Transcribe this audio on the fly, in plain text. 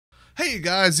Hey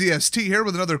guys, EST here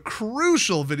with another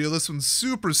crucial video. This one's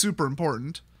super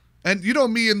important. And you know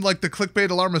me and like the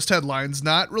clickbait alarmist headlines,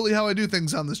 not really how I do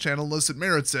things on this channel unless it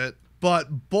merits it.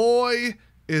 But boy,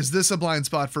 is this a blind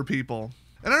spot for people.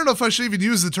 And I don't know if I should even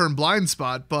use the term blind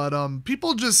spot, but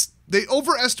people they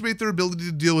overestimate their ability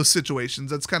to deal with situations.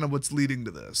 That's kind of what's leading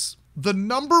to this. The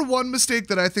number one mistake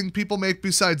that I think people make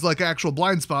besides like actual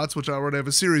blind spots, which I already have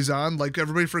a series on, like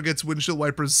everybody forgets windshield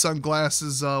wipers,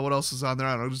 sunglasses, what else is on there?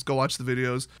 I don't know, just go watch the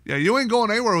videos. Yeah, you ain't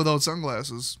going anywhere without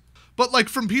sunglasses. But like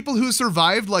from people who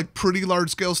survived like pretty large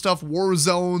scale stuff, war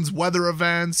zones, weather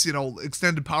events, you know,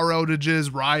 extended power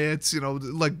outages, riots, you know,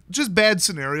 like just bad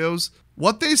scenarios.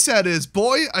 What they said is,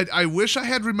 boy, I wish I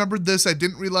had remembered this. I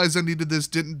didn't realize I needed this,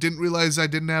 didn't realize I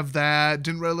didn't have that,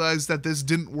 didn't realize that this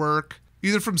didn't work.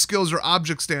 Either from skills or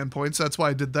object standpoints, that's why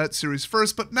I did that series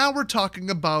first, but now we're talking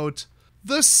about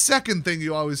the second thing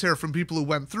you always hear from people who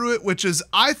went through it, which is,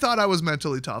 I thought I was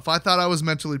mentally tough, I thought I was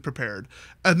mentally prepared,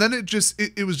 and then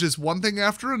it was just one thing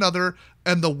after another,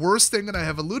 and the worst thing, and I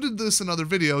have alluded to this in other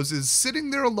videos, is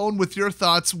sitting there alone with your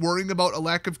thoughts, worrying about a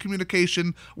lack of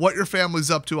communication, what your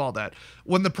family's up to, all that.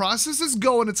 When the process is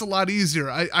going, it's a lot easier.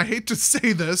 I hate to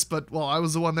say this, but, well, I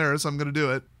was the one there, so I'm gonna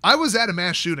do it. I was at a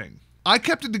mass shooting. I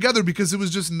kept it together because it was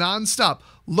just nonstop.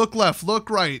 Look left, look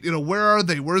right. You know, where are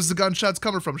they? Where's the gunshots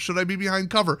coming from? Should I be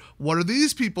behind cover? What are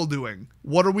these people doing?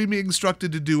 What are we being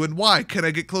instructed to do and why? Can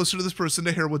I get closer to this person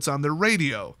to hear what's on their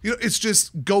radio? You know, it's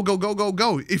just go.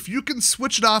 If you can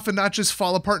switch it off and not just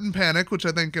fall apart in panic, which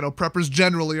I think, you know, preppers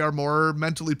generally are more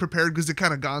mentally prepared because they've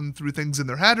kind of gone through things in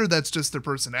their head, or that's just their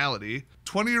personality.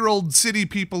 20-year-old city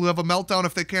people who have a meltdown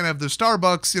if they can't have their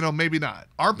Starbucks, you know, maybe not.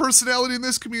 Our personality in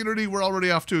this community, we're already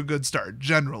off to a good start,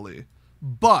 generally.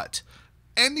 But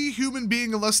any human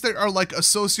being, unless they are like a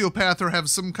sociopath or have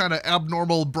some kind of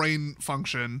abnormal brain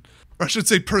function, or I should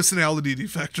say personality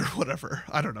defect or whatever,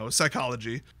 I don't know,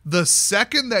 psychology. The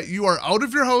second that you are out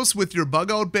of your house with your bug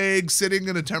out bag, sitting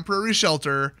in a temporary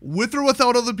shelter, with or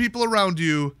without other people around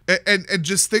you, and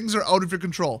just things are out of your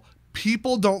control.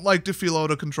 People don't like to feel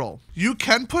out of control. You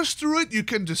can push through it, you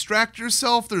can distract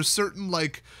yourself, there's certain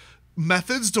like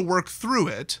methods to work through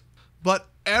it, but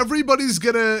everybody's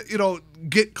gonna, you know,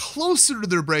 get closer to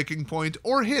their breaking point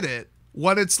or hit it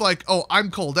when it's like, oh,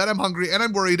 I'm cold and I'm hungry and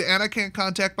I'm worried and I can't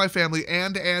contact my family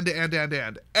and.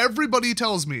 Everybody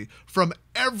tells me from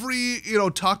every, you know,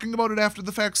 talking about it after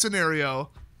the fact scenario,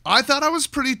 I thought I was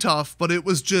pretty tough, but it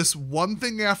was just one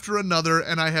thing after another,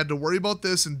 and I had to worry about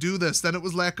this and do this. Then it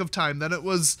was lack of time. Then it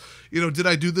was, you know, did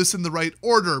I do this in the right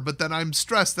order? But then I'm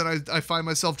stressed, and I find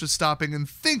myself just stopping and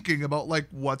thinking about, like,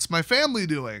 what's my family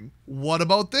doing? What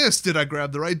about this? Did I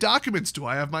grab the right documents? Do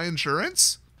I have my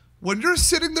insurance? When you're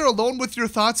sitting there alone with your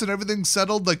thoughts and everything's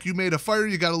settled, like you made a fire,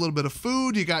 you got a little bit of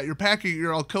food, you got your packing,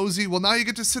 you're all cozy, well, now you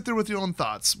get to sit there with your own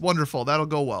thoughts. Wonderful, that'll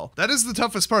go well. That is the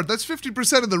toughest part. That's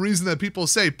 50% of the reason that people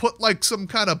say put like some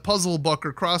kind of puzzle book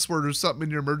or crossword or something in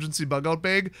your emergency bug out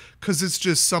bag, because it's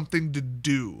just something to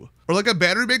do. Or like a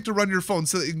battery bank to run your phone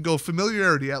so that you can go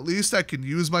familiarity. At least I can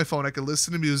use my phone, I can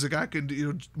listen to music, I can,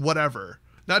 you know, whatever.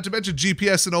 Not to mention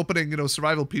GPS and opening, you know,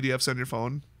 survival PDFs on your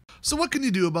phone. So what can you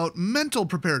do about mental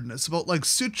preparedness, about like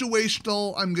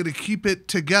situational, I'm going to keep it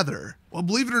together? Well,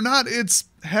 believe it or not, it's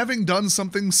having done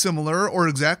something similar or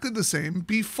exactly the same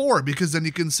before, because then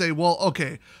you can say, well,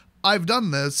 okay, I've done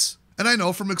this and I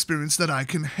know from experience that I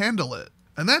can handle it.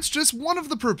 And that's just one of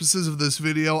the purposes of this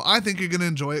video. I think you're going to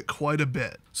enjoy it quite a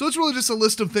bit. So it's really just a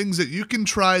list of things that you can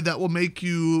try that will make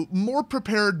you more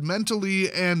prepared mentally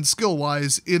and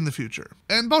skill-wise in the future.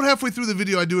 And about halfway through the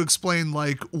video, I do explain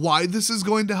like why this is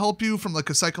going to help you from like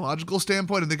a psychological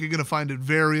standpoint. I think you're going to find it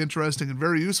very interesting and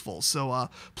very useful. So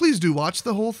please do watch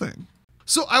the whole thing.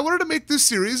 So I wanted to make this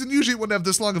series, and usually it wouldn't have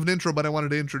this long of an intro, but I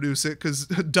wanted to introduce it because,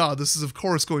 duh, this is of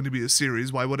course going to be a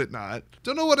series. Why would it not?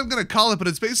 Don't know what I'm going to call it, but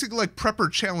it's basically like prepper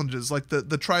challenges, like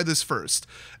the try this first.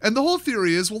 And the whole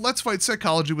theory is, well, let's fight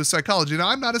psychology with psychology. Now,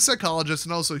 I'm not a psychologist,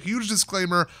 and also, huge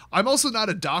disclaimer, I'm also not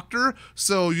a doctor,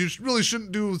 so you really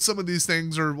shouldn't do some of these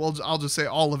things, or well, I'll just say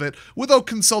all of it, without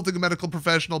consulting a medical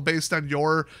professional based on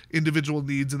your individual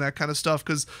needs and that kind of stuff.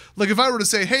 Because, like, if I were to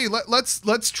say, hey,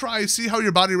 let's try, see how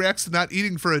your body reacts to not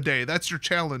eating for a day. That's your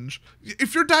challenge.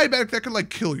 If you're diabetic, that can like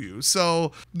kill you.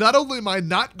 So not only am I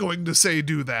not going to say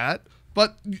do that,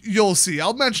 but you'll see.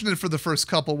 I'll mention it for the first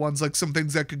couple ones, like some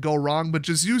things that could go wrong, but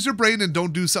just use your brain and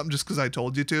don't do something just because I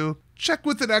told you to. Check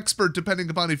with an expert depending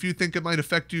upon if you think it might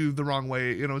affect you the wrong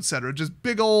way, you know, etc. Just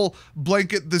big ol'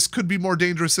 blanket, this could be more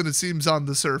dangerous than it seems on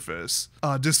the surface.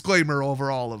 Disclaimer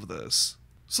over all of this.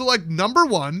 So like number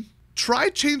one, try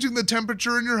changing the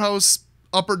temperature in your house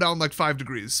up or down like 5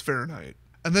 degrees Fahrenheit.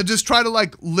 And then just try to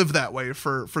like live that way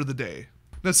for the day.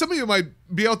 Now, some of you might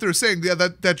be out there saying, yeah,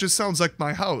 that just sounds like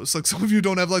my house. Like, some of you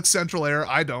don't have, like, central air.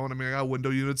 I don't. I mean, I got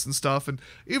window units and stuff. And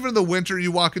even in the winter,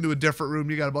 you walk into a different room,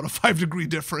 you got about a 5-degree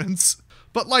difference.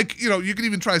 But, like, you know, you can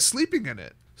even try sleeping in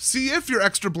it. See if your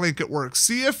extra blanket works.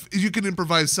 See if you can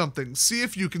improvise something. See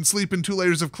if you can sleep in 2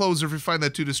 layers of clothes or if you find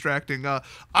that too distracting.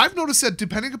 I've noticed that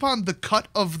depending upon the cut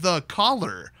of the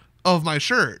collar of my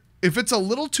shirt, if it's a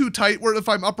little too tight, where if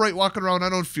I'm upright walking around, I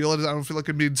don't feel it. I don't feel like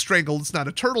I'm being strangled. It's not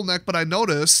a turtleneck, but I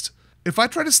noticed if I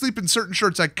try to sleep in certain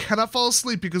shirts, I cannot fall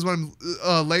asleep because when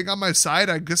I'm laying on my side,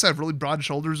 I guess I have really broad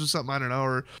shoulders or something. I don't know.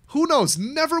 Or who knows?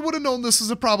 Never would have known this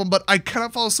was a problem, but I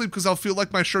cannot fall asleep because I'll feel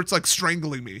like my shirt's like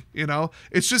strangling me, you know?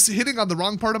 It's just hitting on the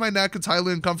wrong part of my neck. It's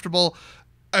highly uncomfortable.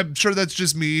 I'm sure that's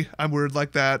just me. I'm weird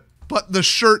like that. But the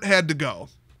shirt had to go.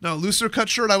 Now, looser cut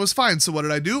shirt, I was fine. So what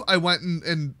did I do? I went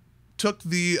and took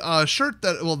the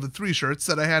the 3 shirts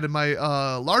that I had in my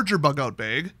larger bug out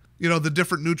bag. You know, the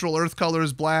different neutral earth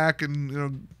colors, black and, you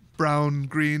know, brown,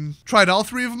 green. Tried all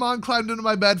 3 of them on, climbed into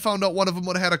my bed, found out one of them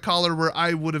would have had a collar where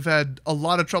I would have had a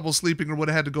lot of trouble sleeping or would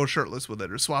have had to go shirtless with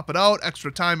it or swap it out,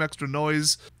 extra time, extra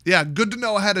noise. Yeah, good to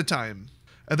know ahead of time.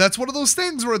 And that's one of those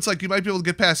things where it's like you might be able to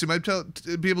get past, you might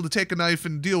be able to take a knife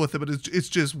and deal with it, but it's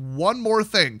just one more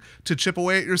thing to chip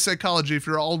away at your psychology if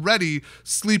you're already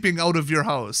sleeping out of your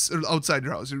house, or outside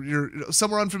your house. You're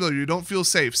somewhere unfamiliar, you don't feel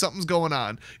safe, something's going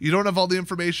on. You don't have all the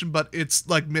information, but it's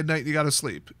like midnight and you gotta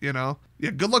sleep, you know?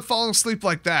 Yeah, good luck falling asleep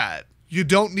like that. You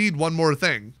don't need one more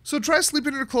thing. So try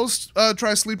sleeping in your clothes,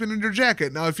 try sleeping in your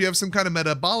jacket. Now, if you have some kind of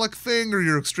metabolic thing, or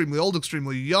you're extremely old,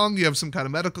 extremely young, you have some kind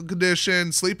of medical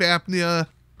condition, sleep apnea,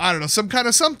 I don't know, some kind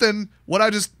of something, what I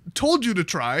just told you to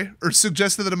try, or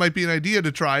suggested that it might be an idea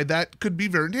to try, that could be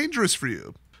very dangerous for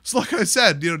you. So like I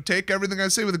said, you know, take everything I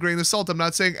say with a grain of salt. I'm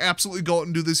not saying absolutely go out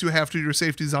and do this. You have to. Your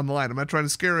safety's on the line. I'm not trying to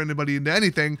scare anybody into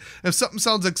anything. If something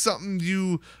sounds like something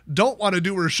you don't want to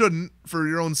do or shouldn't for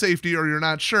your own safety, or you're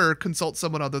not sure, consult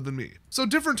someone other than me. So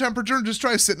different temperature, and just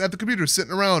try sitting at the computer,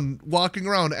 sitting around, walking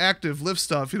around, active, lift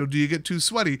stuff. You know, do you get too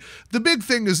sweaty? The big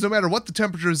thing is no matter what the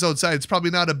temperature is outside, it's probably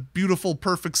not a beautiful,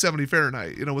 perfect 70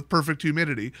 Fahrenheit, you know, with perfect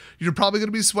humidity. You're probably going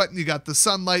to be sweating. You got the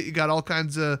sunlight. You got all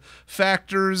kinds of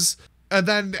factors. And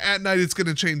then at night, it's going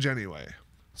to change anyway.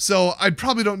 So I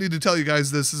probably don't need to tell you guys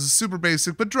this. This is super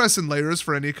basic, but dress in layers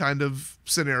for any kind of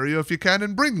scenario if you can,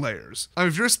 and bring layers. I mean,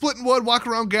 if you're splitting wood, walk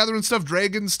around gathering stuff,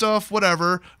 dragging stuff,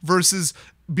 whatever, versus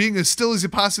being as still as you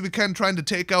possibly can, trying to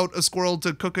take out a squirrel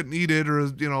to cook it and eat it, or,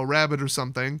 you know, a rabbit or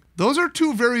something. Those are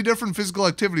 2 very different physical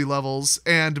activity levels,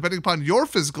 and depending upon your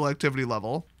physical activity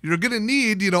level, you're going to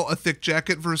need, you know, a thick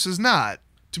jacket versus not.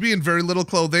 To be in very little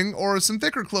clothing, or some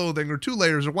thicker clothing, or 2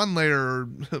 layers, or 1 layer, or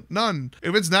none.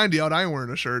 If it's 90 out, I ain't wearing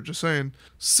a shirt, just saying.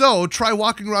 So try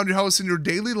walking around your house in your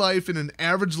daily life in an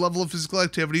average level of physical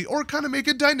activity, or kind of make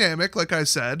it dynamic, like I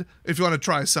said, if you want to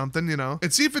try something, you know.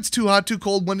 And see if it's too hot, too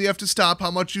cold, when you have to stop,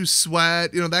 how much you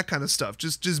sweat, you know, that kind of stuff.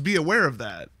 Just be aware of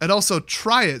that. And also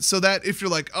try it so that if you're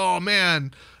like, oh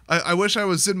man, I wish I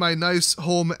was in my nice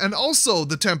home, and also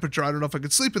the temperature. I don't know if I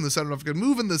could sleep in this. I don't know if I could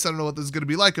move in this. I don't know what this is going to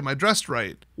be like. Am I dressed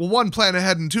right? Well, 1, plan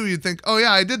ahead, and 2, you'd think, oh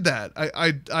yeah, I did that.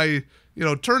 I you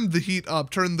know, turned the heat up,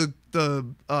 turned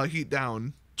the heat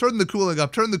down, turned the cooling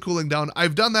up, turned the cooling down.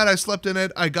 I've done that. I slept in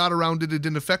it. I got around it. It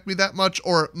didn't affect me that much.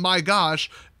 Or my gosh,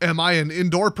 am I an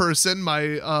indoor person?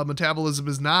 My metabolism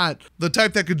is not the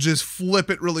type that could just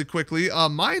flip it really quickly.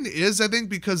 Mine is, I think,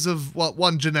 because of, well,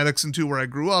 1, genetics, and 2, where I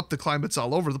grew up. The climate's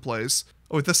all over the place.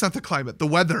 Oh, wait, that's not the climate. The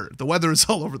weather. The weather is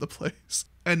all over the place.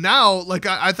 And now, like,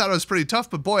 I thought it was pretty tough,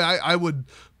 but boy, I would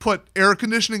put air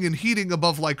conditioning and heating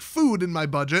above, like, food in my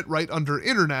budget, right under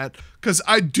internet, because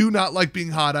I do not like being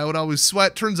hot. I would always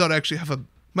sweat. Turns out I actually have a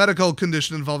medical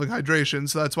condition involving hydration,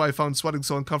 so that's why I found sweating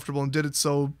so uncomfortable and did it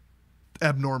so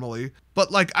abnormally.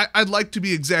 But, like, I'd like to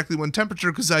be exactly one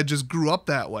temperature because I just grew up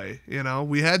that way, you know?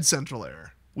 We had central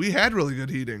air. We had really good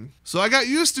heating. So I got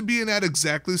used to being at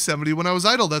exactly 70 when I was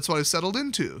idle. That's what I settled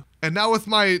into. And now with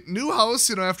my new house,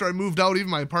 you know, after I moved out, even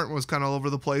my apartment was kind of all over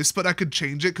the place, but I could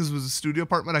change it because it was a studio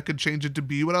apartment. I could change it to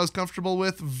be what I was comfortable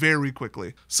with very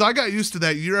quickly. So I got used to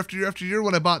that year after year after year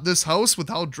when I bought this house, with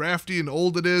how drafty and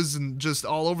old it is and just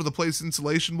all over the place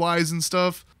insulation wise and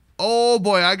stuff. Oh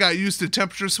boy, I got used to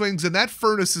temperature swings, and that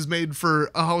furnace is made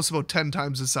for a house about 10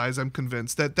 times the size. I'm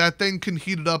convinced that thing can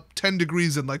heat it up 10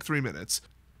 degrees in like 3 minutes.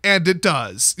 And it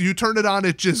does. You turn it on,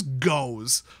 it just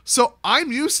goes. So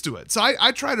I'm used to it. So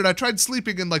I tried it. I tried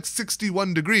sleeping in like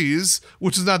 61 degrees,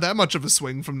 which is not that much of a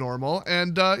swing from normal.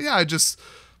 And yeah,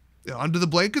 Under the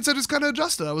blankets, I just kind of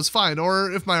adjusted. I was fine.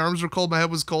 Or if my arms were cold, my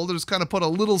head was cold, I just kind of put a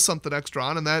little something extra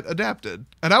on, and that adapted.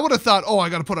 And I would have thought, oh, I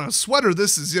got to put on a sweater.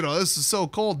 This is so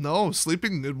cold. No,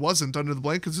 sleeping, it wasn't. Under the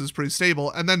blankets is pretty stable.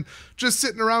 And then just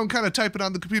sitting around kind of typing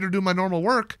on the computer, doing my normal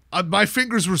work. My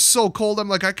fingers were so cold. I'm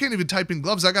like, I can't even type in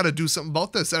gloves. I got to do something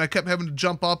about this. And I kept having to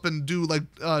jump up and do like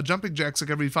jumping jacks like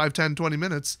every 5, 10, 20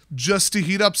 minutes just to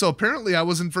heat up. So apparently I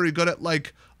wasn't very good at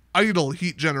like idle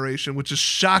heat generation, which is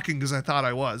shocking because I thought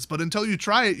I was. But until you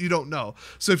try it, you don't know.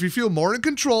 So if you feel more in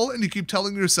control and you keep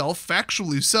telling yourself,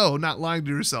 factually so, not lying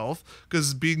to yourself,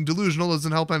 because being delusional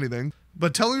doesn't help anything,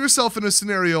 but telling yourself in a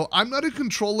scenario, I'm not in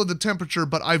control of the temperature,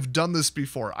 but I've done this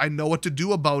before. I know what to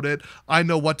do about it. I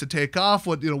know what to take off,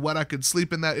 when I could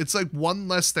sleep in that. It's like one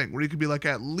less thing where you could be like,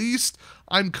 at least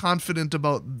I'm confident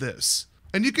about this.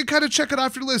 And you can kind of check it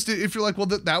off your list if you're like, well,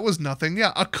 that was nothing.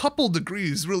 Yeah, a couple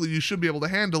degrees, really, you should be able to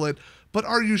handle it. But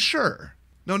are you sure?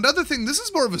 Now, another thing, this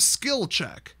is more of a skill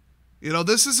check.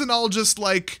 This isn't all just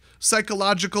like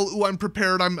psychological, ooh, I'm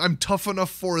prepared, I'm tough enough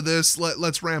for this,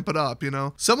 let's ramp it up,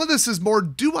 Some of this is more,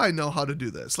 do I know how to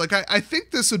do this? Like, I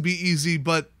think this would be easy,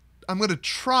 but I'm going to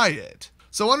try it.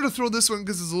 So I wanted to throw this one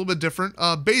because it's a little bit different.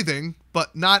 Bathing,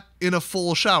 but not in a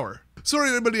full shower. Sorry,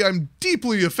 everybody, I'm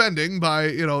deeply offending by,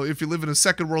 if you live in a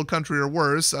second world country or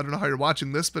worse. I don't know how you're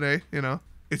watching this, but hey,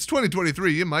 it's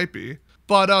 2023, you might be.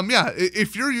 But yeah,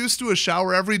 if you're used to a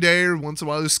shower every day or once in a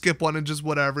while you skip one and just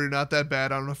whatever, you're not that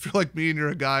bad. I don't know if you're like me and you're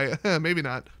a guy. Maybe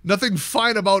not. Nothing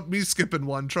fine about me skipping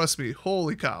one, trust me.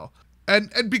 Holy cow. And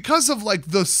because of like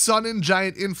the sudden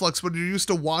giant influx when you're used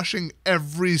to washing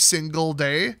every single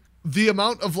day, the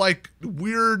amount of like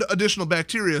weird additional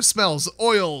bacteria, smells,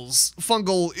 oils,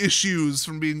 fungal issues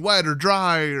from being wet or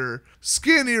dry, or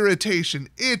skin irritation,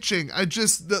 itching,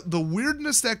 the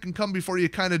weirdness that can come before you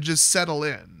kind of just settle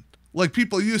in. Like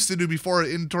people used to do before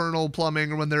internal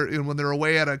plumbing, or when they're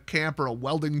away at a camp or a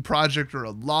welding project or a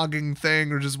logging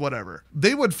thing or just whatever.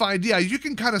 They would find, yeah, you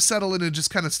can kind of settle in and just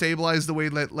kind of stabilize the way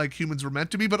that like humans were meant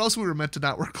to be, but also we were meant to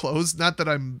not wear clothes. Not that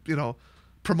I'm,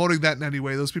 promoting that in any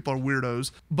way. Those people are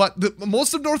weirdos. But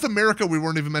most of North America, we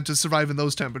weren't even meant to survive in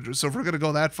those temperatures. So if we're going to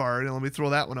go that far, let me throw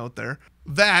that one out there.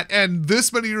 That, and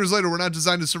this many years later, we're not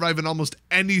designed to survive in almost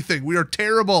anything. We are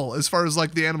terrible as far as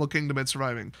like the animal kingdom at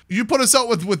surviving. You put us out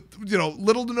with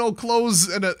little to no clothes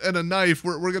and a knife,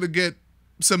 we're going to get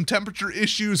some temperature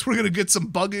issues. We're going to get some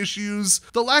bug issues.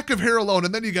 The lack of hair alone,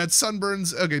 and then you got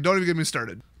sunburns. Okay, don't even get me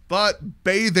started. But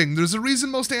bathing, there's a reason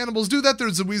most animals do that.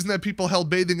 There's a reason that people held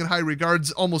bathing in high regards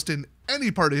almost in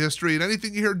any part of history. And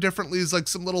anything you hear differently is like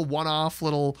some little one-off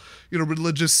little,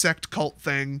 religious sect cult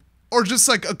thing. Or just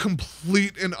like a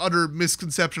complete and utter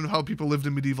misconception of how people lived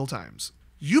in medieval times.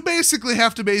 You basically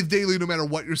have to bathe daily no matter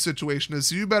what your situation is.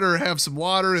 So you better have some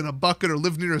water in a bucket or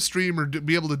live near a stream or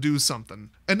be able to do something.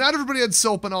 And not everybody had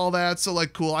soap and all that. So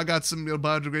like, cool, I got some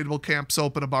biodegradable camp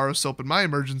soap and a bar of soap in my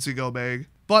emergency go bag.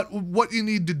 But what you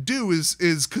need to do is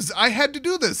because I had to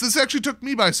do this. This actually took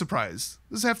me by surprise.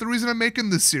 This is half the reason I'm making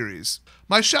this series.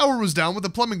 My shower was down with a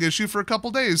plumbing issue for a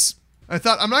couple days. I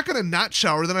thought, I'm not going to not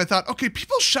shower. Then I thought, okay,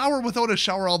 people shower without a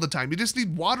shower all the time. You just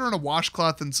need water and a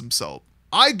washcloth and some soap.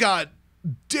 I got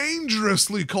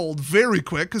dangerously cold very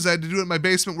quick because I had to do it in my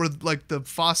basement where like the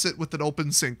faucet with an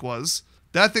open sink was.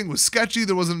 That thing was sketchy.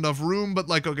 There wasn't enough room, but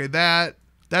like, okay,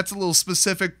 that's a little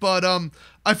specific, but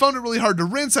I found it really hard to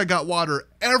rinse. I got water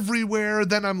everywhere.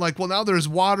 Then I'm like, well, now there's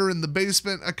water in the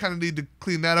basement. I kind of need to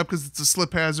clean that up because it's a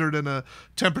slip hazard and a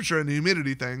temperature and a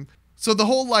humidity thing. So the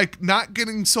whole like not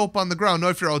getting soap on the ground. No,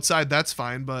 if you're outside, that's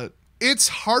fine, but it's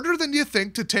harder than you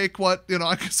think to take what,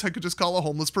 I guess I could just call a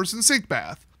homeless person sink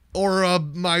bath or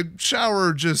my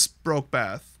shower just broke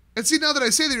bath. And see, now that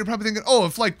I say that, you're probably thinking, oh,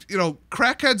 if like,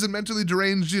 crackheads and mentally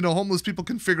deranged, homeless people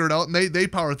can figure it out and they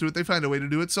power through it, they find a way to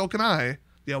do it, so can I.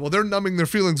 Yeah, well, they're numbing their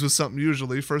feelings with something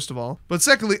usually, first of all. But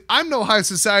secondly, I'm no high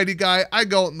society guy. I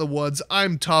go out in the woods.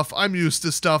 I'm tough. I'm used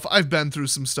to stuff. I've been through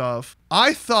some stuff.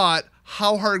 I thought,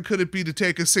 how hard could it be to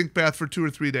take a sink bath for 2 or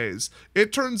 3 days?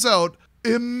 It turns out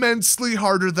immensely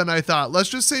harder than I thought. Let's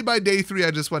just say by day 3,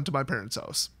 I just went to my parents'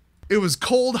 house. It was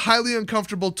cold, highly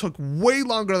uncomfortable, took way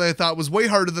longer than I thought, was way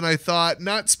harder than I thought.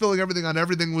 Not spilling everything on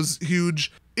everything was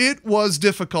huge. It was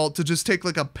difficult to just take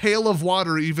like a pail of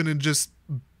water even and just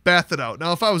bath it out.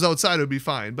 Now, if I was outside, it would be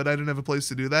fine, but I didn't have a place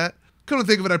to do that. Couldn't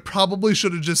think of it. I probably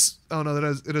should have just, oh no,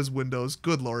 it has windows.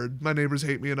 Good Lord. My neighbors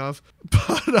hate me enough.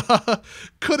 But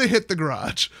could have hit the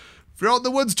garage. If you're out in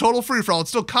the woods, total free for all. It's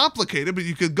still complicated, but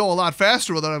you could go a lot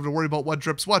faster without having to worry about what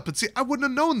drips what. But see, I wouldn't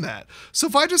have known that. So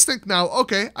if I just think now,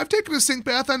 okay, I've taken a sink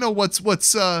bath. I know what's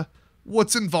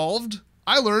involved.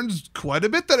 I learned quite a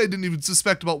bit that I didn't even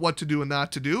suspect about what to do and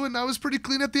not to do, and I was pretty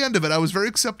clean at the end of it. I was very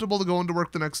acceptable to go into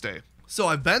work the next day. So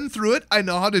I've been through it, I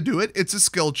know how to do it, it's a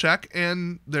skill check,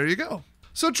 and there you go.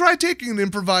 So try taking an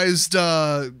improvised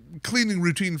cleaning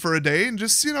routine for a day and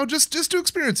just to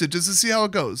experience it, just to see how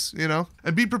it goes,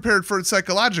 and be prepared for it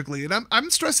psychologically. And I'm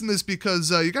stressing this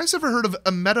because you guys ever heard of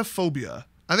emetophobia?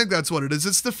 I think that's what it is.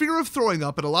 It's the fear of throwing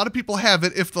up, and a lot of people have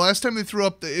it. If the last time they threw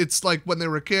up, it's like when they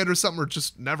were a kid or something, or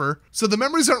just never. So the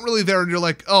memories aren't really there, and you're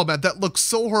like, oh man, that looks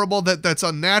so horrible, that's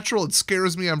unnatural, it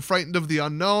scares me, I'm frightened of the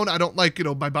unknown, I don't like,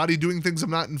 my body doing things I'm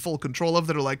not in full control of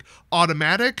that are like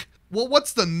automatic. Well,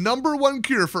 what's the #1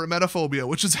 cure for emetophobia,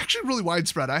 which is actually really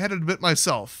widespread? I had it a bit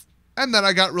myself. And then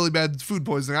I got really bad food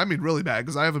poisoning. I mean really bad,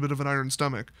 because I have a bit of an iron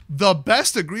stomach. The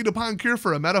best agreed upon cure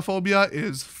for emetophobia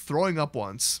is throwing up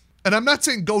once. And I'm not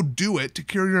saying go do it to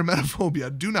cure your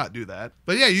emetophobia. Do not do that.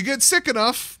 But yeah, you get sick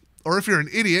enough, or if you're an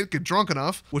idiot, get drunk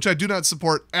enough, which I do not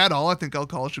support at all. I think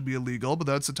alcohol should be illegal, but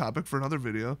that's a topic for another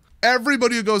video.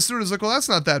 Everybody who goes through it is like, well, that's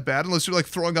not that bad, unless you're like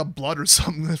throwing up blood or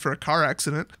something for a car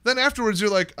accident. Then afterwards, you're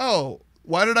like, oh,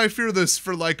 why did I fear this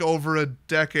for like over a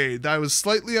decade? That was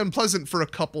slightly unpleasant for a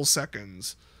couple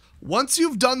seconds. Once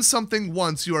you've done something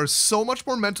once, you are so much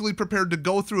more mentally prepared to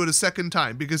go through it a second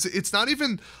time, because it's not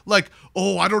even like,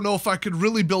 oh, I don't know if I could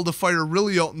really build a fire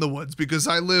really out in the woods because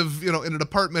I live, in an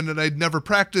apartment and I'd never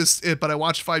practiced it, but I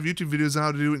watched 5 YouTube videos on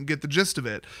how to do it and get the gist of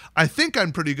it. I think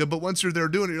I'm pretty good, but once you're there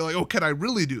doing it, you're like, oh, can I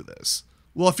really do this?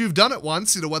 Well, if you've done it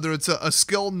once, whether it's a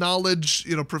skill, knowledge,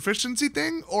 proficiency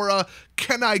thing, or a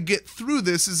can I get through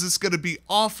this? Is this going to be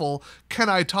awful? Can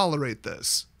I tolerate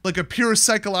this? Like a pure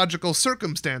psychological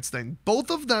circumstance thing.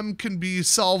 Both of them can be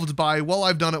solved by, well,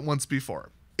 I've done it once before.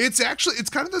 It's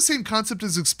kind of the same concept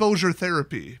as exposure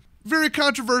therapy. Very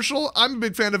controversial. I'm a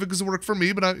big fan of it because it worked for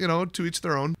me, but to each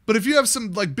their own. But if you have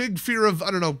some like big fear of,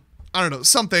 I don't know,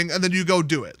 something, and then you go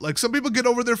do it. Like some people get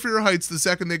over their fear of heights the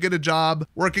second they get a job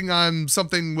working on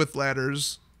something with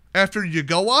ladders. After you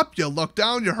go up, you look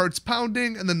down, your heart's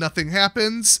pounding, and then nothing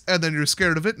happens, and then you're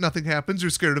scared of it, nothing happens, you're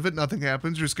scared of it, nothing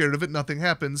happens, you're scared of it, nothing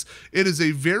happens. It is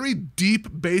a very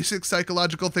deep, basic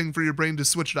psychological thing for your brain to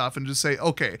switch it off and just say,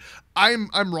 okay, I'm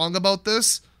wrong about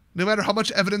this. No matter how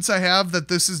much evidence I have that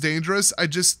this is dangerous, I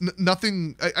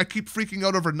keep freaking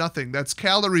out over nothing. That's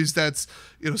calories, that's,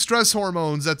 stress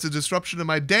hormones, that's a disruption in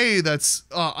my day, that's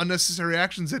unnecessary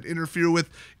actions that interfere with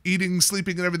eating,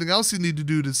 sleeping, and everything else you need to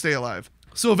do to stay alive.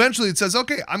 So eventually it says,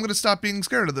 okay, I'm going to stop being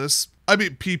scared of this. I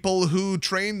mean, people who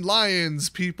train lions,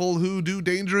 people who do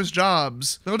dangerous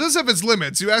jobs. Now, it does have its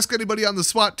limits. You ask anybody on the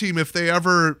SWAT team if they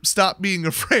ever stop being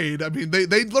afraid. I mean,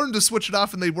 they learn to switch it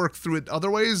off and they work through it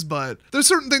other ways, but there's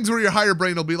certain things where your higher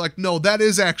brain will be like, no, that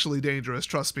is actually dangerous.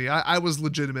 Trust me, I was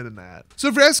legitimate in that. So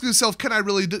if you're asking yourself, can I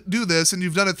really do this? And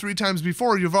you've done it 3 times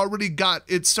before, you've already got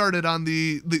it started on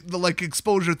the like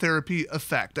exposure therapy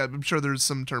effect. I'm sure there's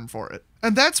some term for it.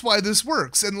 And that's why this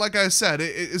works. And like I said,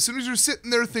 as soon as you're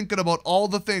sitting there thinking about all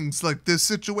the things, like this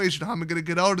situation, how am I going to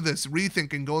get out of this,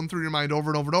 rethinking, going through your mind over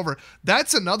and over and over,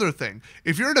 that's another thing.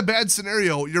 If you're in a bad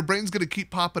scenario, your brain's going to keep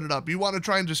popping it up. You want to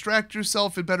try and distract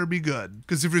yourself, it better be good.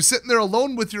 Because if you're sitting there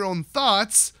alone with your own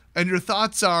thoughts, and your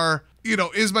thoughts are,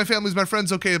 is my family, is my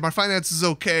friends okay? My finances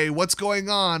okay? What's going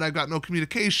on? I've got no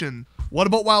communication. What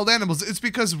about wild animals? It's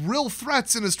because real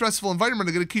threats in a stressful environment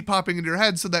are going to keep popping into your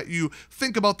head so that you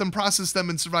think about them, process them,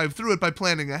 and survive through it by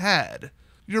planning ahead.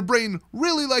 Your brain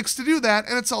really likes to do that,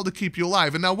 and it's all to keep you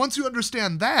alive. And now once you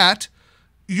understand that,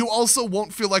 you also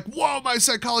won't feel like, whoa, my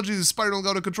psychology is spiraling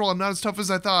out of control. I'm not as tough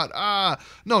as I thought.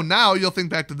 No, now you'll think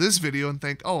back to this video and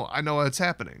think, oh, I know what's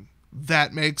happening.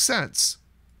 That makes sense.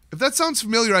 If that sounds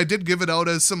familiar, I did give it out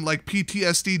as some like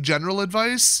PTSD general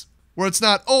advice. Where it's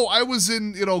not, oh, I was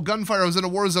in, gunfire, I was in a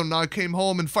war zone, now I came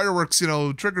home and fireworks,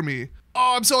 trigger me.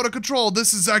 Oh, I'm so out of control.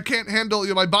 I can't handle,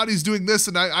 my body's doing this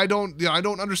and I don't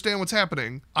understand what's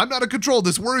happening. I'm not in control.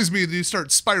 This worries me. And you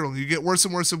start spiraling. You get worse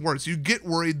and worse and worse. You get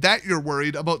worried that you're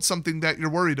worried about something that you're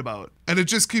worried about. And it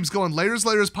just keeps going layers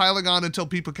piling on until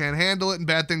people can't handle it and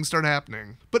bad things start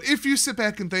happening. But if you sit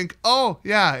back and think, oh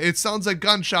yeah, it sounds like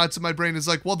gunshots, and my brain is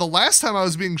like, well, the last time I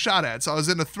was being shot at, so I was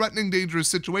in a threatening, dangerous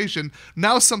situation.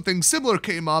 Now something similar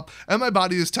came up and my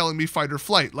body is telling me fight or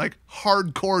flight, like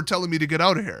hardcore telling me to get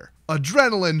out of here.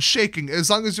 Adrenaline shaking, as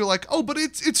long as you're like, oh, but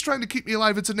it's trying to keep me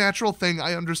alive. It's a natural thing.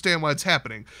 I understand why it's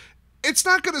happening. It's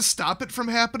not going to stop it from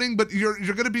happening, but you're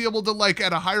going to be able to, like,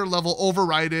 at a higher level,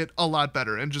 override it a lot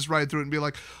better and just ride through it and be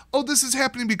like, oh, this is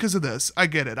happening because of this. I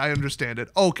get it. I understand it.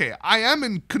 Okay, I am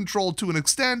in control to an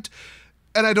extent,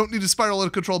 and I don't need to spiral out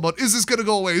of control about, is this going to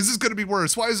go away? Is this going to be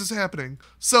worse? Why is this happening?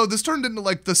 So this turned into,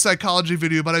 like, the psychology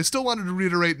video, but I still wanted to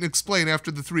reiterate and explain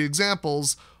after the 3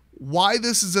 examples why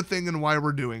this is a thing and why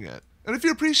we're doing it. And if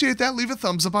you appreciate that, leave a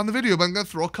thumbs up on the video, but I'm going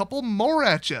to throw a couple more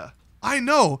at you. I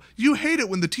know, you hate it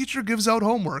when the teacher gives out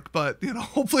homework, but, you know,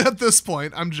 hopefully at this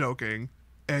point, I'm joking.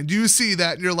 And you see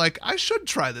that and you're like, I should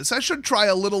try this. I should try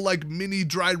a little like mini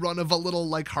dry run of a little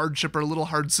like hardship or a little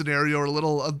hard scenario or a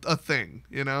little a thing,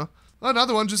 you know?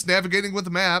 Another one, just navigating with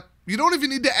a map. You don't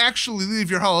even need to actually leave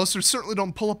your house, or certainly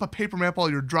don't pull up a paper map while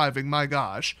you're driving, my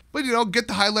gosh. But, you know, get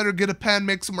the highlighter, get a pen,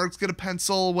 make some marks, get a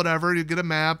pencil, whatever, you get a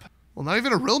map. Well, not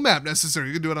even a real map necessary.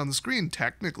 You can do it on the screen,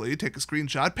 technically. Take a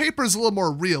screenshot. Paper is a little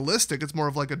more realistic. It's more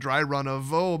of like a dry run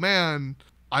of, oh man,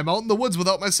 I'm out in the woods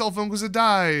without my cell phone because it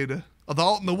died.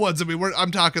 Although out in the woods, I mean,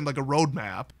 I'm talking like a road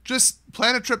map. Just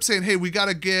plan a trip saying, hey, we got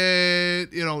to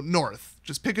get, you know, north.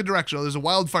 Just pick a direction. Oh, there's a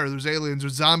wildfire, there's aliens,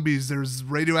 there's zombies, there's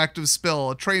radioactive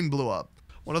spill, a train blew up.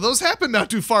 One of those happened not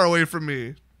too far away from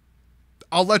me.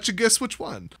 I'll let you guess which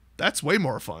one. That's way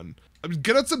more fun. I mean,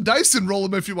 get out some dice and roll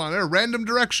them if you want, or a random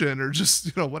direction, or just,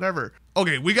 you know, whatever.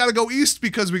 Okay, we gotta go east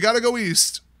because we gotta go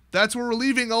east. That's where we're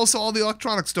leaving. Also, all the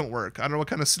electronics don't work. I don't know what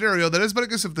kind of scenario that is, but I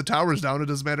guess if the tower's down, it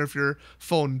doesn't matter if your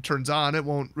phone turns on. It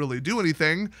won't really do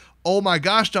anything. Oh my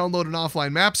gosh, download an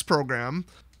offline maps program.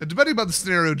 And depending on the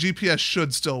scenario, GPS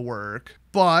should still work.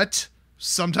 But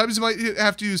sometimes you might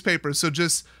have to use paper. So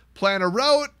just plan a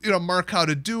route, you know, mark how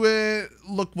to do it,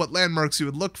 look what landmarks you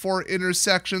would look for,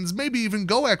 intersections, maybe even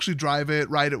go actually drive it,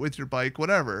 ride it with your bike,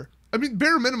 whatever. I mean,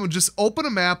 bare minimum, just open a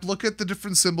map, look at the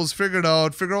different symbols, figure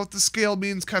out what the scale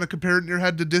means, kind of compare it in your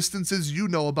head to distances you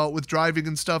know about with driving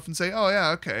and stuff and say, oh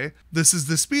yeah, okay, this is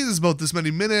the speed, this is about this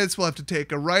many minutes, we'll have to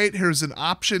take a right, here's an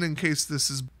option in case this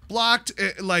is blocked.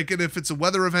 And if it's a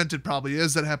weather event, it probably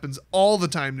is. That happens all the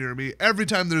time near me. Every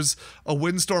time there's a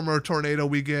windstorm or a tornado,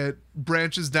 we get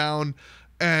branches down.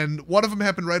 And one of them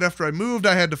happened right after I moved.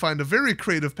 I had to find a very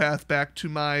creative path back to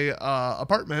my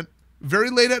apartment very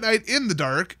late at night in the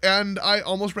dark, and I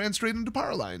almost ran straight into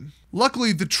power line.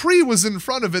 Luckily, the tree was in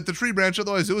front of it, the tree branch,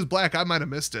 otherwise it was black. I might have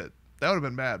missed it. That would have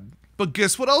been bad. But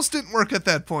guess what else didn't work at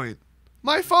that point?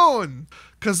 My phone.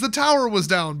 Because the tower was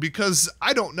down. Because,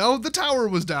 I don't know, the tower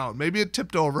was down. Maybe it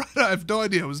tipped over. I have no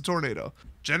idea. It was a tornado.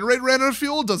 Generator ran out of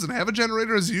fuel. Doesn't have a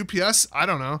generator as a UPS. I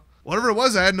don't know. Whatever it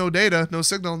was, I had no data, no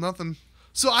signal, nothing.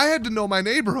 So I had to know my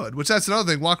neighborhood, which that's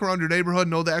another thing. Walk around your neighborhood,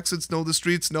 know the exits, know the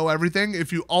streets, know everything.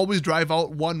 If you always drive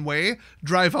out one way,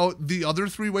 drive out the other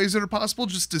 3 ways that are possible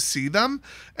just to see them.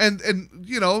 And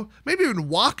you know, maybe even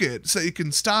walk it so you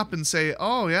can stop and say,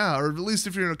 oh yeah, or at least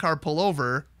if you're in a car, pull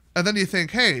over. And then you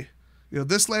think, hey, you know,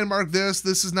 this landmark, this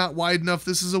is not wide enough.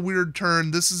 This is a weird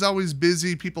turn. This is always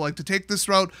busy. People like to take this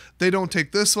route. They don't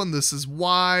take this one. This is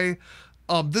why.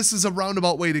 This is a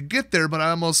roundabout way to get there, but I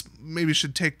almost maybe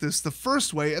should take this the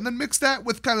first way, and then mix that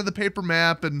with kind of the paper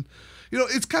map. And, you know,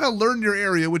 it's kind of learn your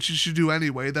area, which you should do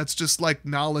anyway. That's just like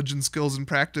knowledge and skills and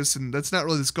practice, and that's not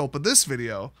really the scope of this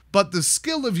video. But the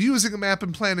skill of using a map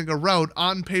and planning a route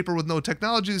on paper with no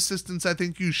technology assistance, I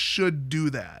think you should do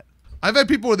that. I've had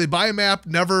people where they buy a map,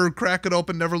 never crack it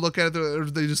open, never look at it, or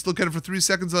they just look at it for 3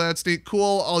 seconds. Oh, that's neat,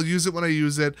 cool, I'll use it when I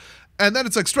use it. And then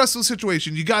it's like stressful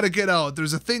situation. You got to get out.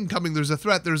 There's a thing coming. There's a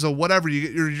threat. There's a whatever.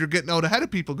 You're getting out ahead of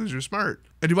people because you're smart.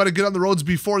 And you want to get on the roads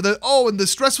before that. Oh, in the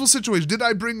stressful situation, did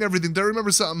I bring everything? Did I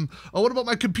remember something? Oh, what about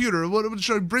my computer? What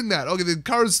should I bring that? Okay, the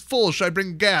car's full. Should I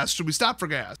bring gas? Should we stop for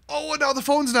gas? Oh, and now the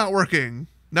phone's not working.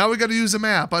 Now we got to use a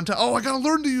map. Oh, I got to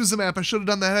learn to use a map. I should have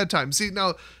done that ahead of time. See,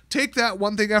 now take that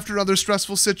one thing after another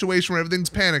stressful situation where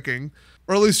everything's panicking,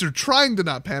 or at least you're trying to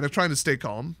not panic, trying to stay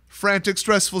calm. Frantic,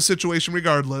 stressful situation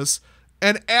regardless.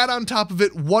 And add on top of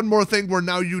it one more thing where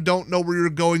now you don't know where you're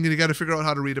going and you got to figure out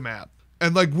how to read a map.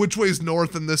 And like which way's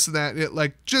north and this and that. And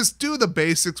like just do the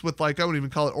basics with like, I wouldn't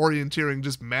even call it orienteering,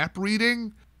 just map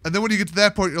reading. And then when you get to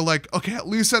that point, you're like, okay, at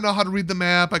least I know how to read the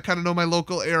map. I kind of know my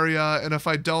local area. And if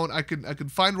I don't, I can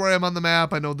find where I am on the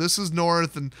map. I know this is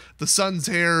north and the sun's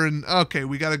here. And okay,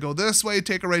 we got to go this way,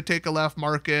 take a right, take a left,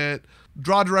 mark it.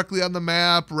 Draw directly on the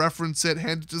map, reference it,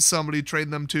 hand it to somebody, train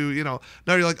them to, you know.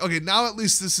 Now you're like, okay, now at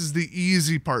least this is the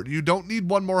easy part. You don't need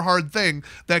one more hard thing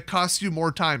that costs you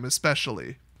more time,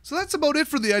 especially. So that's about it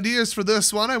for the ideas for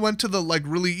this one. I went to the like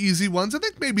really easy ones. I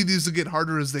think maybe these will get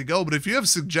harder as they go, but if you have a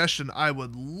suggestion, I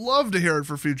would love to hear it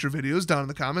for future videos down in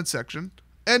the comments section.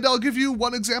 And I'll give you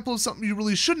one example of something you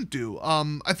really shouldn't do.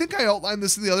 I think I outlined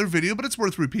this in the other video, but it's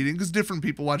worth repeating because different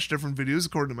people watch different videos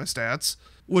according to my stats,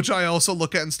 which I also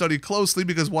look at and study closely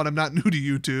because, one, I'm not new to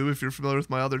YouTube, if you're familiar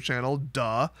with my other channel,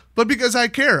 duh. But because I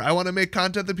care. I want to make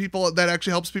content that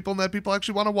actually helps people and that people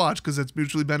actually want to watch because it's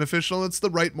mutually beneficial and it's the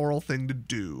right moral thing to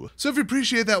do. So if you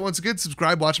appreciate that, once again,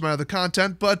 subscribe, watch my other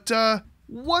content, but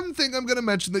One thing I'm going to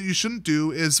mention that you shouldn't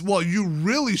do is, well, you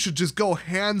really should just go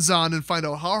hands-on and find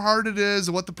out how hard it is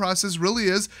and what the process really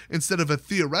is instead of a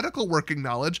theoretical working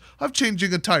knowledge of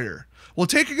changing a tire. Well,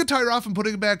 taking a tire off and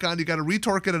putting it back on, you got to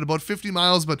retorque it at about 50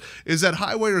 miles, but is that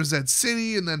highway or is that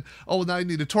city? And then, oh, now you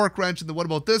need a torque wrench, and then what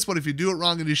about this? What if you do it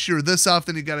wrong and you shear this off?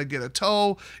 Then you got to get a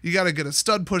toe, you got to get a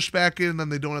stud pushed back in, and then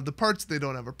they don't have the parts, they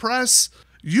don't have a press.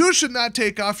 You should not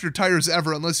take off your tires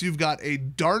ever unless you've got a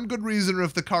darn good reason or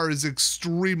if the car is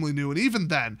extremely new. And even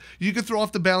then, you can throw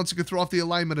off the balance, you can throw off the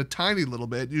alignment a tiny little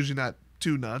bit, usually not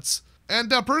too nuts. And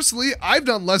personally, I've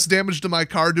done less damage to my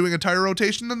car doing a tire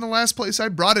rotation than the last place I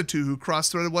brought it to, who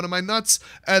cross-threaded one of my nuts,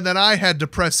 and then I had to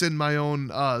press in my own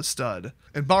stud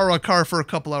and borrow a car for a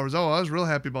couple hours. Oh, I was real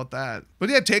happy about that. But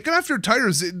yeah, taking off your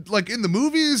tires, like in the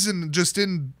movies and just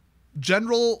in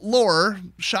general lore,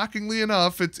 shockingly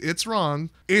enough, it's wrong.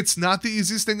 It's not the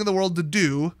easiest thing in the world to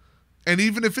do. And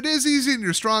even if it is easy and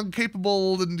you're strong,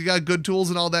 capable, and you got good tools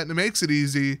and all that, and it makes it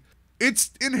easy,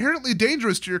 it's inherently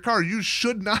dangerous to your car. You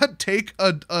should not take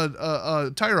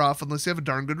a tire off unless you have a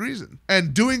darn good reason.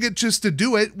 And doing it just to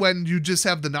do it when you just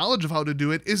have the knowledge of how to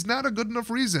do it is not a good enough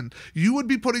reason. You would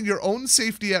be putting your own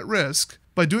safety at risk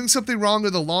by doing something wrong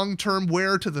with the long-term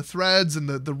wear to the threads and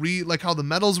like how the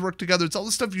metals work together. It's all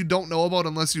the stuff you don't know about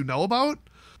unless you know about.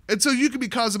 And so you could be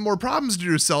causing more problems to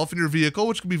yourself and your vehicle,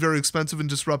 which can be very expensive and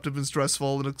disruptive and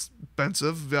stressful and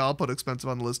expensive. Yeah, I'll put expensive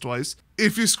on the list twice.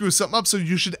 If you screw something up, so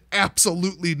you should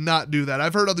absolutely not do that.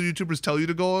 I've heard other YouTubers tell you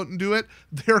to go out and do it.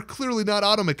 They're clearly not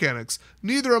auto mechanics.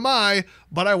 Neither am I,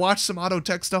 but I watch some auto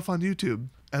tech stuff on YouTube.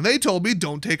 And they told me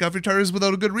don't take off your tires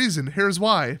without a good reason. Here's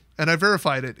why. And I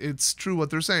verified it. It's true what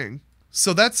they're saying.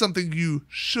 So that's something you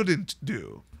shouldn't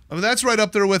do. I mean, that's right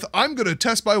up there with, I'm going to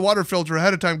test my water filter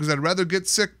ahead of time because I'd rather get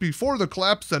sick before the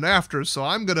collapse than after. So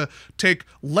I'm going to take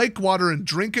lake water and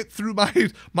drink it through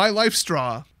my life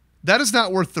straw. That is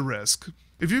not worth the risk.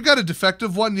 If you've got a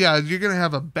defective one, yeah, you're going to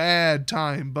have a bad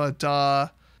time. But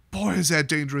boy, is that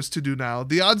dangerous to do now.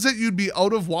 The odds that you'd be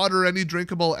out of water, any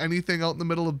drinkable, anything out in the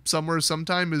middle of somewhere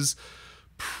sometime is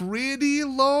pretty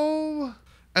low.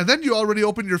 And then you already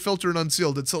opened your filter and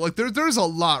unsealed it. So like there's a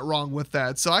lot wrong with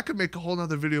that. So I could make a whole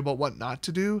nother video about what not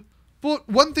to do. But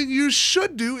one thing you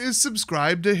should do is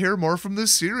subscribe to hear more from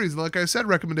this series. And like I said,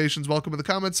 recommendations welcome in the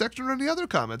comments section or any other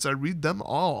comments. I read them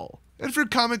all. And if your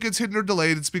comment gets hidden or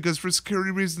delayed, it's because for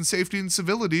security reasons, safety, and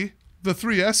civility, the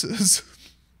 3 S's.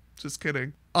 Just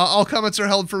kidding. All comments are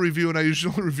held for review, and I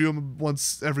usually review them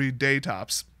once every day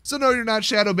tops. So no, you're not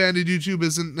shadow banned. YouTube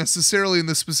isn't necessarily in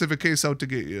this specific case out to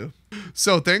get you.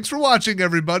 So thanks for watching,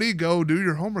 everybody. Go do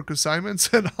your homework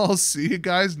assignments, and I'll see you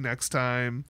guys next time.